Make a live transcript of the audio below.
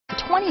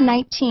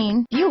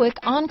2019 Buick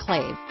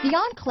Enclave. The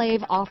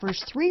Enclave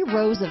offers 3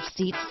 rows of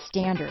seats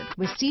standard,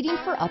 with seating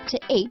for up to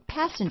 8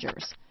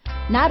 passengers.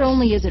 Not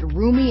only is it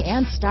roomy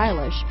and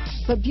stylish,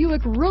 but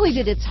Buick really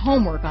did its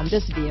homework on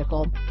this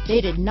vehicle.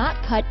 They did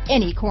not cut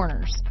any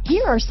corners.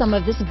 Here are some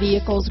of this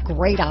vehicle's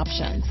great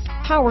options: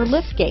 power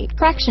liftgate,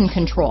 traction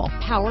control,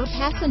 power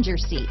passenger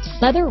seat,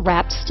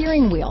 leather-wrapped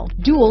steering wheel,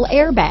 dual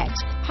airbags,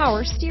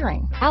 power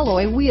steering,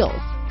 alloy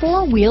wheels,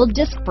 4-wheel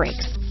disc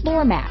brakes,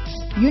 floor mats,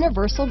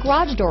 universal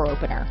garage door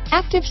opener,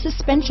 active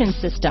suspension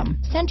system,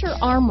 center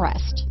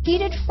armrest,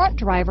 heated front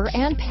driver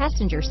and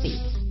passenger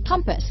seats,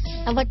 compass,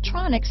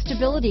 electronic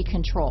stability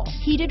control,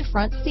 heated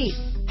front seats,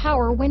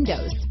 power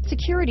windows,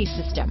 security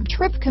system,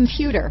 trip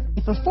computer.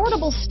 If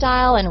affordable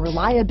style and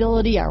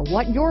reliability are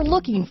what you're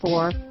looking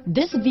for,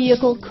 this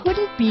vehicle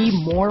couldn't be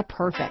more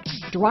perfect.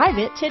 Drive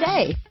it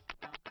today.